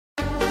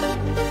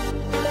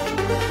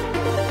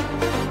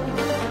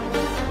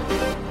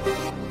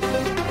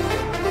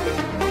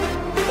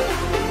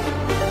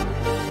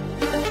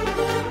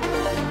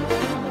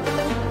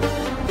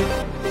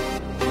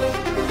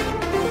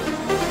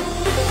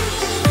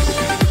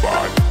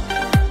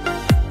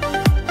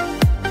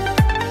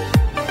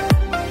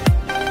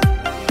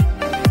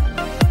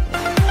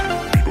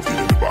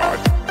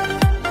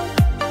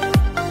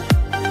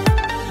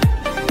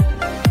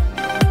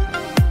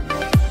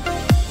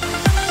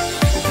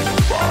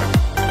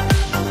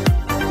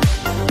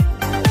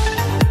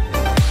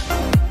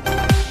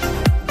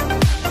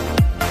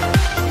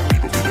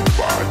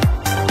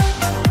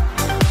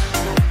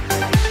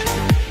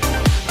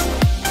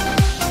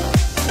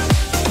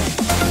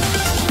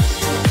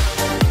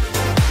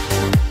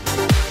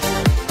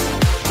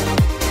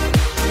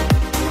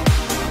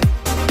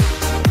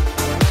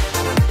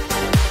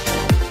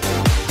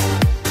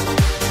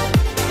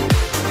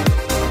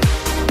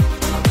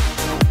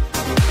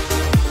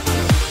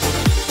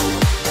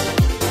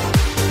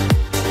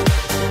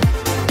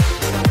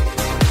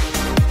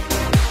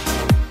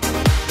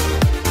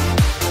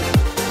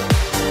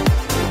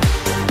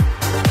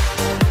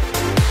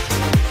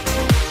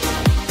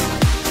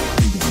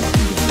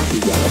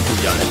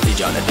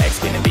on the deck,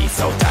 spinning beats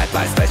so tight,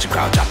 by stretch the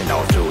crowd, chopping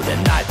all through the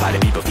night. Party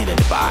people feeling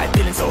the vibe,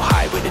 feeling so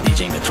high with the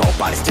DJ in control,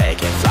 bodies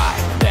taking flight.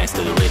 Dance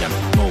to the rhythm,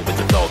 move with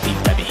the flow, beat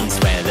tapping his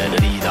friend, let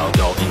the lead all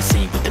go in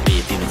sync with the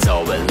beat, feeling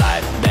so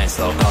alive. Dance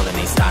slow, calling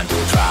it's time to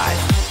try.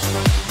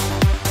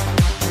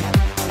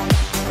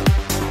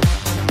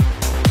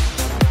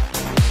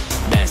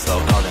 Dance slow,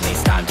 calling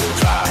it's time to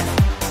try.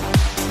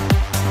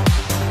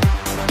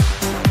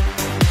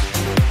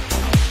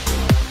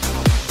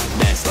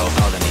 Dance slow,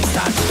 calling it's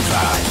time to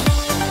try.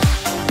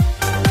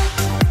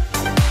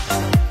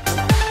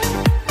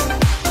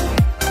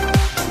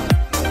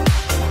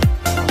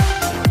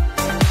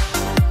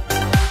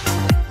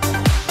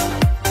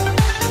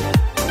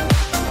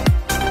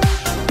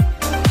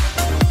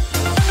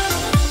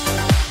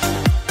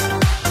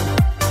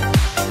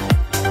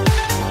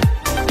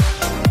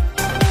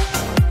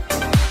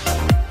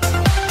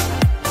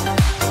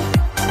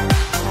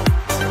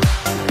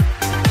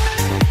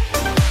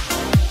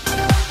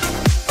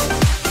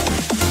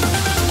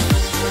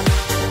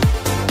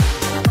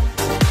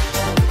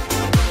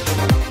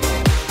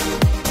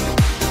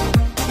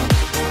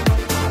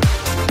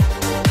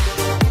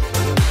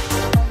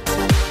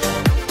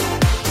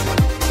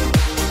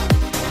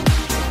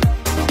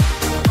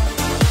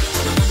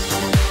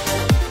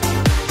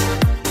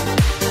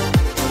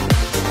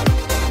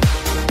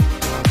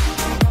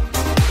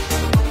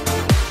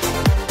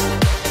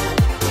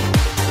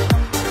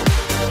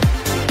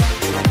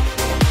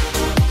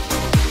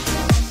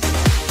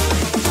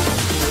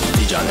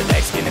 On the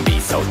deck, spinning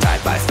beats so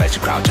tight, by stretch the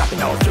crowd,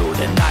 chopping all through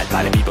the night.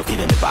 Party people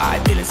feeling the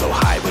vibe, feeling so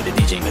high with the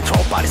DJ in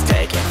control, bodies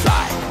taking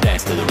flight.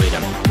 Dance to the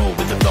rhythm, move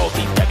with the flow,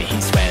 beat tapping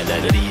his friend,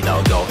 let the lead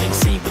all go in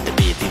sync with the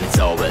beat, feeling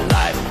so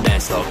alive.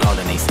 Dance slow,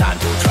 calling it's time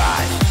to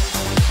try.